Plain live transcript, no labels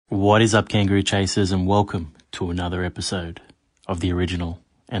What is up, Kangaroo Chasers, and welcome to another episode of the original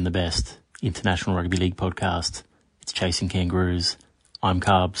and the best International Rugby League podcast. It's Chasing Kangaroos. I'm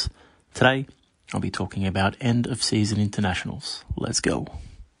Carbs. Today, I'll be talking about end-of-season internationals. Let's go.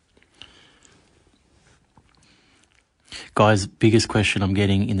 Guys, biggest question I'm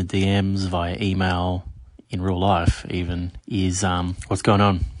getting in the DMs, via email, in real life even, is what's going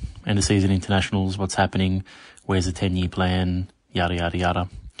on? End-of-season internationals, what's happening? Where's the 10-year plan? Yada, yada, yada.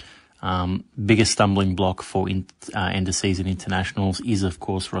 Biggest stumbling block for end-of-season internationals is, of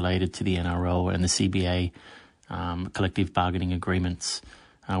course, related to the NRL and the CBA collective bargaining agreements,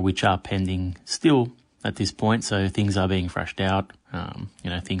 which are pending still at this point. So things are being thrashed out.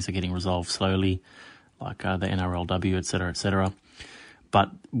 Things are getting resolved slowly, like the NRLW, et cetera, But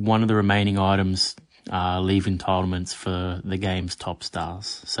one of the remaining items are leave entitlements for the game's top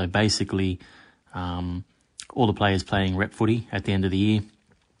stars. So basically, all the players playing rep footy at the end of the year,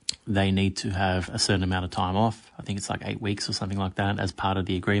 they need to have a certain amount of time off. I think it's like 8 weeks or something like that as part of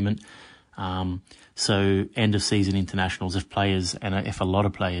the agreement. So end of season internationals, if a lot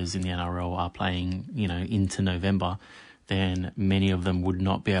of players in the NRL are playing, into November, then many of them would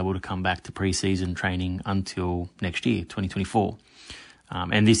not be able to come back to pre-season training until next year, 2024.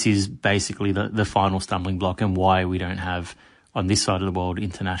 And this is basically the final stumbling block and why we don't have, on this side of the world,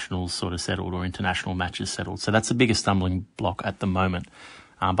 internationals sort of settled or international matches settled. So that's the biggest stumbling block at the moment.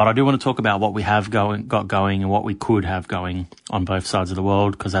 But I do want to talk about what we have got going and what we could have going on both sides of the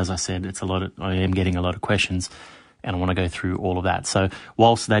world, because as I said, I am getting a lot of questions, and I want to go through all of that. So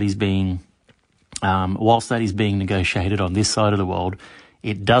whilst that is being negotiated on this side of the world,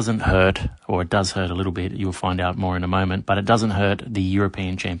 it doesn't hurt, or it does hurt a little bit. You'll find out more in a moment, but it doesn't hurt the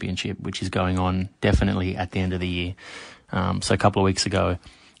European Championship, which is going on definitely at the end of the year. So a couple of weeks ago,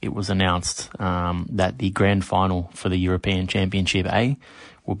 it was announced that the grand final for the European Championship A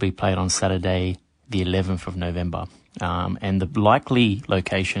will be played on Saturday, the 11th of November. And the likely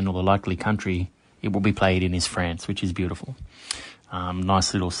location, or the likely country it will be played in, is France, which is beautiful.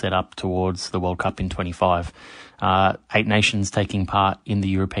 Nice little setup towards the World Cup in 25. 8 nations taking part in the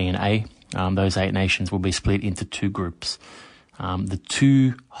European A. Those 8 nations will be split into 2 groups. The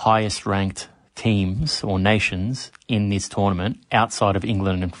 2 highest ranked teams or nations in this tournament, outside of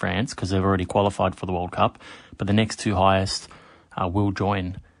England and France, because they've already qualified for the World Cup, but the next 2 highest will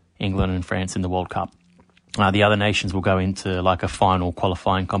join England and France in the World Cup. The other nations will go into like a final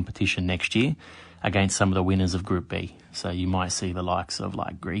qualifying competition next year against some of the winners of Group B. So you might see the likes of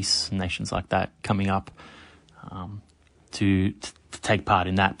like Greece and nations like that coming up to take part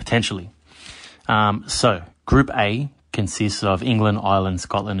in that potentially. So Group A consists of England, Ireland,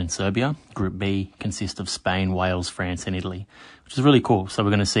 Scotland and Serbia. Group B consists of Spain, Wales, France and Italy, which is really cool. So we're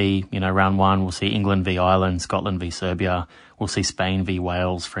going to see, round 1, we'll see England v Ireland, Scotland v Serbia. We'll see Spain v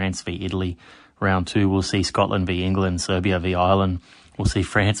Wales, France v Italy. Round 2, we'll see Scotland v England, Serbia v Ireland. We'll see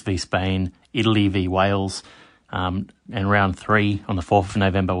France v Spain, Italy v Wales. And round 3, on the 4th of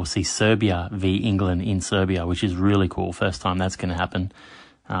November, we'll see Serbia v England in Serbia, which is really cool. First time that's going to happen.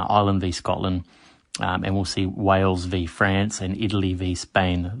 Ireland v Scotland. And we'll see Wales v France and Italy v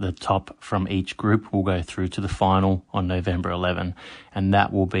Spain. The top from each group will go through to the final on November 11. And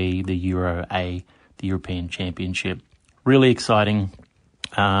that will be the Euro A, the European Championship. Really exciting.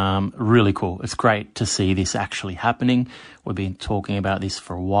 Really cool. It's great to see this actually happening. We've been talking about this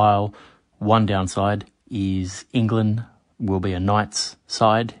for a while. One downside is England will be a Knights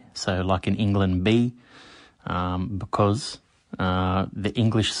side, so like an England B, because the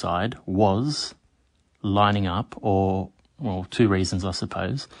English side was lining up, 2 reasons, I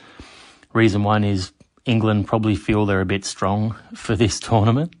suppose. Reason 1 is England probably feel they're a bit strong for this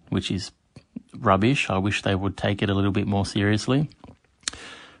tournament, which is rubbish. I wish they would take it a little bit more seriously.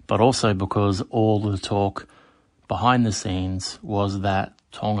 But also because all the talk behind the scenes was that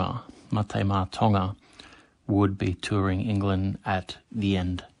Matema Tonga, would be touring England at the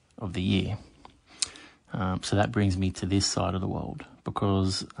end of the year. So that brings me to this side of the world,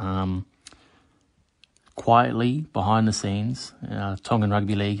 because quietly behind the scenes, Tongan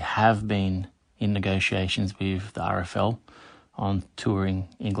Rugby League have been in negotiations with the RFL on touring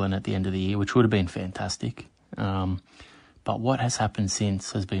England at the end of the year, which would have been fantastic. But what has happened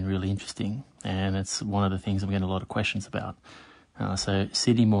since has been really interesting, and it's one of the things I'm getting a lot of questions about. So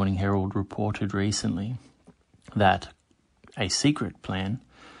Sydney Morning Herald reported recently that a secret plan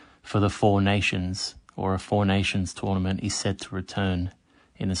for the 4 nations, or a 4 nations tournament, is set to return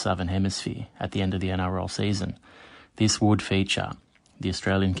in the Southern Hemisphere at the end of the NRL season. This would feature the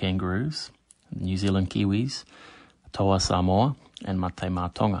Australian Kangaroos, New Zealand Kiwis, Toa Samoa and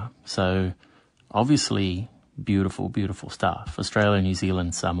Matema Tonga. So obviously beautiful, beautiful stuff. Australia, New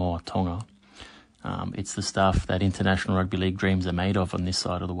Zealand, Samoa, Tonga. It's the stuff that international rugby league dreams are made of on this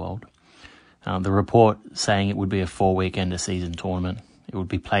side of the world. The report saying it would be a 4-week end-of-season tournament. It would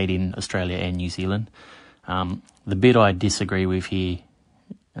be played in Australia and New Zealand. The bit I disagree with here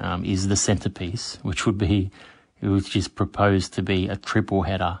is the centrepiece, which is proposed to be a triple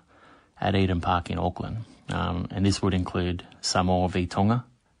header at Eden Park in Auckland. And this would include Samoa v Tonga,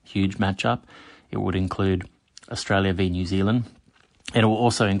 huge matchup. It would include Australia v New Zealand. And it will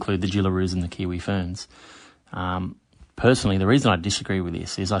also include the Jillaroos and the Kiwi Ferns. Personally, the reason I disagree with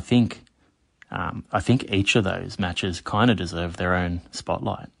this is I think each of those matches kind of deserve their own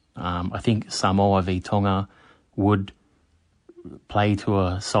spotlight. I think Samoa v Tonga would play to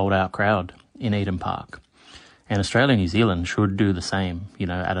a sold-out crowd in Eden Park, and Australia and New Zealand should do the same.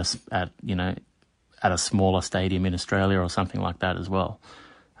 At a smaller stadium in Australia or something like that as well.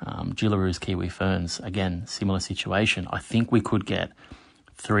 Jillaroos, Kiwi Ferns, again, similar situation. I think we could get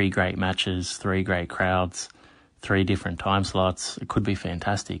 3 great matches, 3 great crowds, 3 different time slots. It could be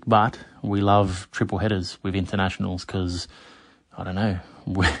fantastic. But we love triple headers with internationals because, I don't know,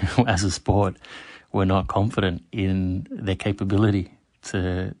 as a sport, we're not confident in their capability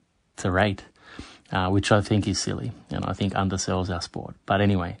to rate, which I think is silly and I think undersells our sport. But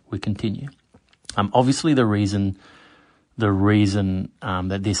anyway, we continue. Obviously, the reason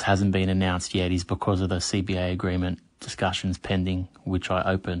that this hasn't been announced yet is because of the CBA agreement discussions pending, which I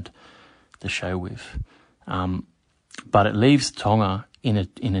opened the show with. But it leaves Tonga in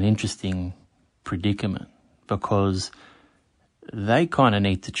an interesting predicament because they kind of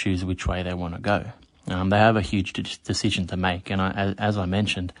need to choose which way they want to go. They have a huge decision to make, and as I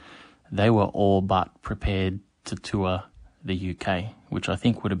mentioned, they were all but prepared to tour the UK, which I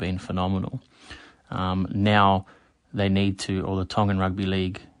think would have been phenomenal. Now they need to, or the Tongan Rugby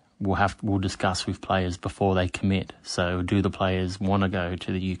League will discuss with players before they commit. So do the players want to go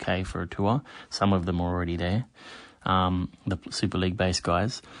to the UK for a tour? Some of them are already there, the Super League based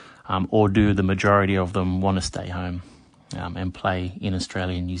guys, or do the majority of them want to stay home and play in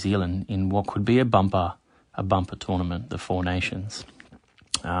Australia and New Zealand in what could be a bumper tournament, the Four Nations?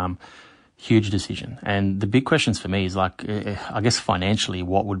 Huge decision. And the big questions for me is I guess financially,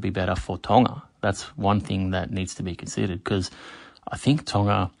 what would be better for Tonga? That's one thing that needs to be considered because I think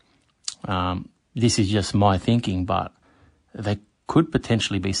Tonga, this is just my thinking, but they could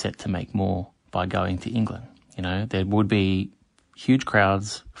potentially be set to make more by going to England. There would be huge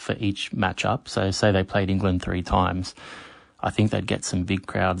crowds for each matchup. So say they played England 3 times. I think they'd get some big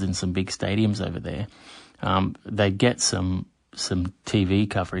crowds in some big stadiums over there. They'd get some TV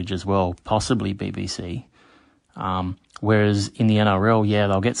coverage as well, possibly BBC. Whereas in the NRL,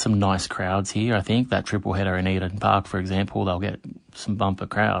 they'll get some nice crowds here. I think that triple header in Eden Park, for example, they'll get some bumper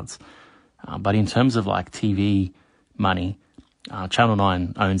crowds. But in terms of TV money, Channel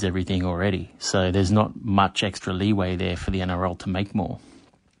 9 owns everything already. So there's not much extra leeway there for the NRL to make more.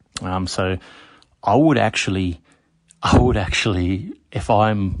 So I would actually, if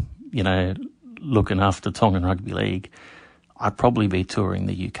I'm, looking after Tongan Rugby League, I'd probably be touring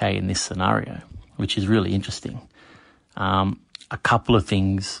the UK in this scenario, which is really interesting. A couple of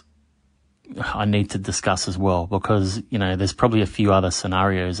things I need to discuss as well because, there's probably a few other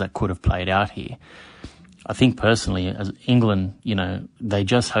scenarios that could have played out here. I think personally, as England, they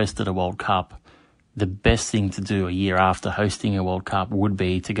just hosted a World Cup. The best thing to do a year after hosting a World Cup would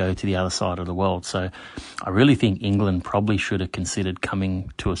be to go to the other side of the world. So I really think England probably should have considered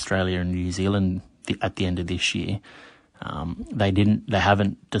coming to Australia and New Zealand at the end of this year. They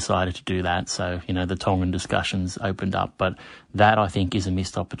haven't decided to do that. So, the Tongan discussions opened up, but that I think is a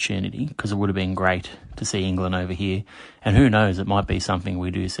missed opportunity because it would have been great to see England over here. And who knows, it might be something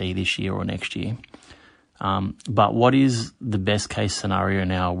we do see this year or next year. But what is the best case scenario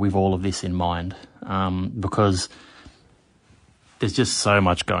now with all of this in mind? Because there's just so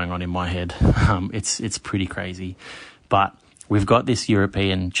much going on in my head. It's pretty crazy, but we've got this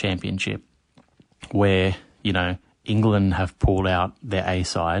European Championship where, England have pulled out their A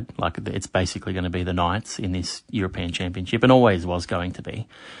side, it's basically going to be the Knights in this European Championship and always was going to be.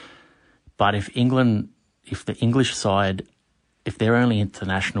 But if the English side, if their only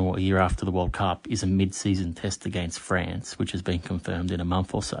international a year after the World Cup is a mid-season test against France, which has been confirmed in a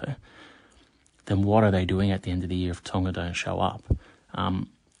month or so, then what are they doing at the end of the year if Tonga don't show up?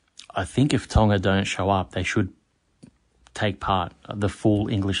 I think if Tonga don't show up, they should take part, the full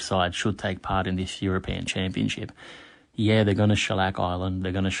English side should take part in this European Championship. They're going to shellac Ireland,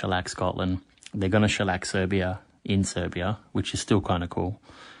 they're going to shellac Scotland, they're going to shellac Serbia in Serbia, which is still kind of cool.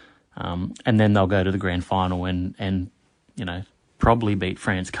 And then they'll go to the grand final and probably beat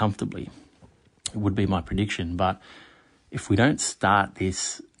France comfortably. would be my prediction. But if we don't start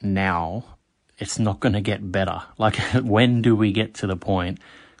this now, it's not going to get better. Like, when do we get to the point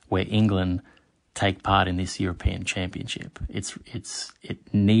where England take part in this European Championship?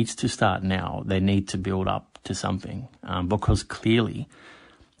 It needs to start now. They need to build up to something, because clearly,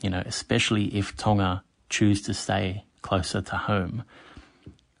 especially if Tonga choose to stay closer to home,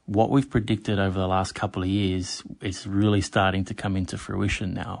 what we've predicted over the last couple of years is really starting to come into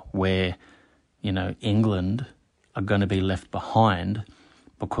fruition now, where, England are going to be left behind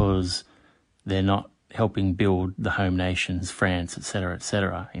because they're not helping build the home nations, France, etc.,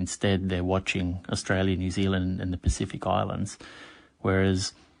 etc. Instead, they're watching Australia, New Zealand, and the Pacific Islands.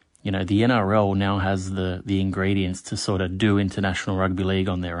 Whereas, the NRL now has the ingredients to sort of do international rugby league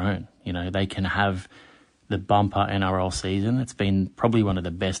on their own. They can have the bumper NRL season. It's been probably one of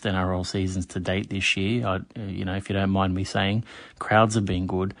the best NRL seasons to date this year. If you don't mind me saying, crowds have been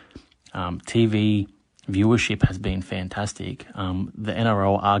good. TV viewership has been fantastic. The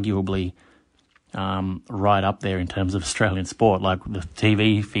NRL arguably right up there in terms of Australian sport. Like, the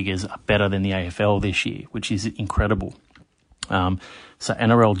TV figures are better than the AFL this year, which is incredible. So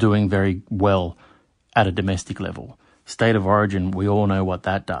NRL doing very well at a domestic level. State of origin, we all know what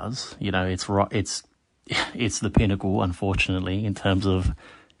that does. It's the pinnacle, unfortunately, in terms of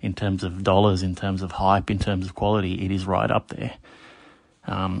dollars, in terms of hype, in terms of quality. It is right up there.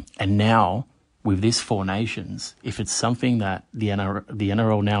 And now, with this Four Nations, if it's something that the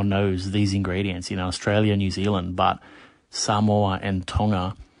NRL now knows these ingredients, Australia, New Zealand, but Samoa and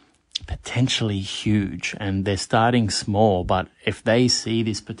Tonga, potentially huge, and they're starting small, but if they see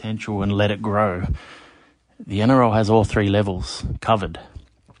this potential and let it grow, the NRL has all three levels covered,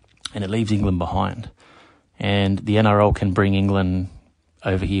 and it leaves England behind. And the NRL can bring England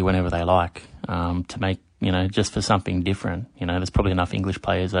over here whenever they like, to make, just for something different. There's probably enough English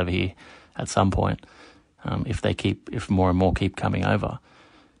players over here at some point, if more and more keep coming over.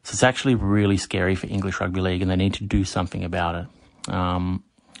 So it's actually really scary for English rugby league, and they need to do something about it.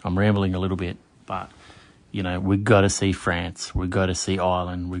 I'm rambling a little bit, but, we've got to see France, we've got to see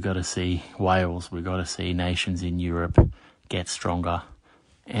Ireland, we've got to see Wales, we've got to see nations in Europe get stronger.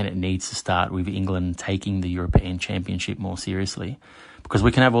 And it needs to start with England taking the European Championship more seriously. Because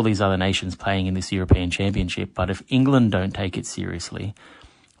we can have all these other nations playing in this European Championship, but if England don't take it seriously,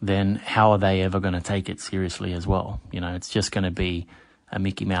 then how are they ever going to take it seriously as well? It's just going to be a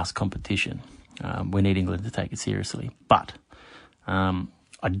Mickey Mouse competition. We need England to take it seriously. But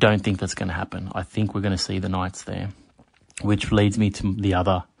I don't think that's going to happen. I think we're going to see the Knights there, which leads me to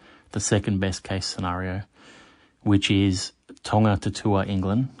the second best case scenario, which is Tonga to tour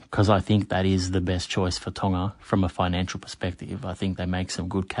England, because I think that is the best choice for Tonga from a financial perspective. I think they make some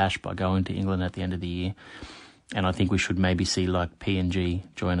good cash by going to England at the end of the year. And I think we should maybe see like PNG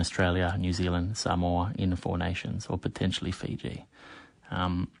join Australia, New Zealand, Samoa in the Four Nations, or potentially Fiji.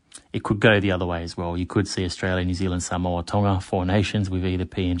 It could go the other way as well. You could see Australia, New Zealand, Samoa, Tonga, Four Nations with either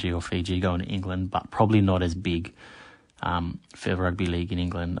PNG or Fiji going to England, but probably not as big for rugby league in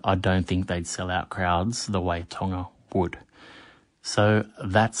England. I don't think they'd sell out crowds the way Tonga would. So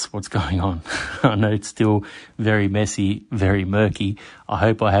that's what's going on. I know it's still very messy, very murky. I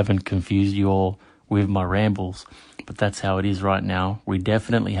hope I haven't confused you all with my rambles, but that's how it is right now. We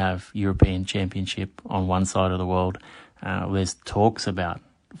definitely have European Championship on one side of the world. There's talks about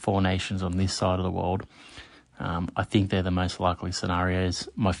Four Nations on this side of the world. I think they're the most likely scenarios.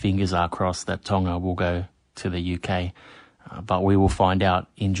 My fingers are crossed that Tonga will go to the UK, but we will find out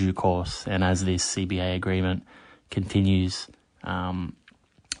in due course. And as this CBA agreement continues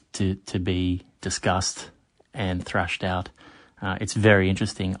to be discussed and thrashed out, it's very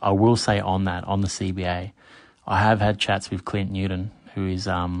interesting. I will say on the CBA, I have had chats with Clint Newton, who is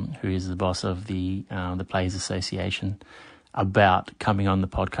the boss of the Players Association, about coming on the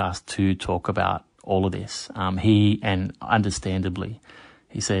podcast to talk about all of this. And understandably,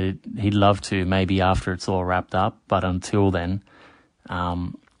 he said he'd love to, maybe after it's all wrapped up, but until then,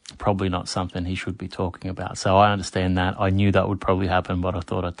 probably not something he should be talking about. So I understand that. I knew that would probably happen, but I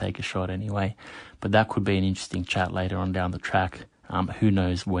thought I'd take a shot anyway. But that could be an interesting chat later on down the track. Who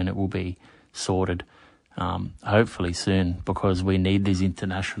knows when it will be sorted. Hopefully soon, because we need these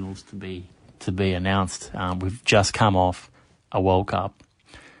internationals to be announced. We've just come off a World Cup.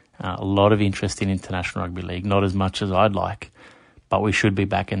 A lot of interest in international rugby league, not as much as I'd like, but we should be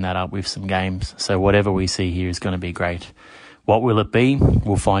backing that up with some games. So whatever we see here is going to be great. What will it be?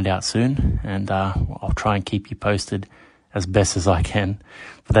 We'll find out soon, and I'll try and keep you posted as best as I can.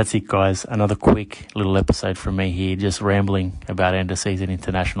 But that's it, guys. Another quick little episode from me here, just rambling about end-of-season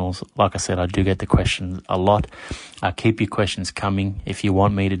internationals. Like I said, I do get the questions a lot. Keep your questions coming. If you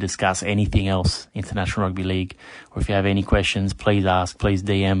want me to discuss anything else, International Rugby League, or if you have any questions, please ask. Please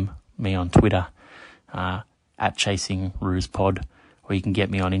DM me on Twitter, at ChasingRusPod, or you can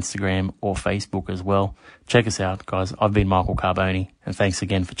get me on Instagram or Facebook as well. Check us out, guys. I've been Michael Carboni, and thanks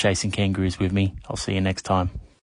again for chasing kangaroos with me. I'll see you next time.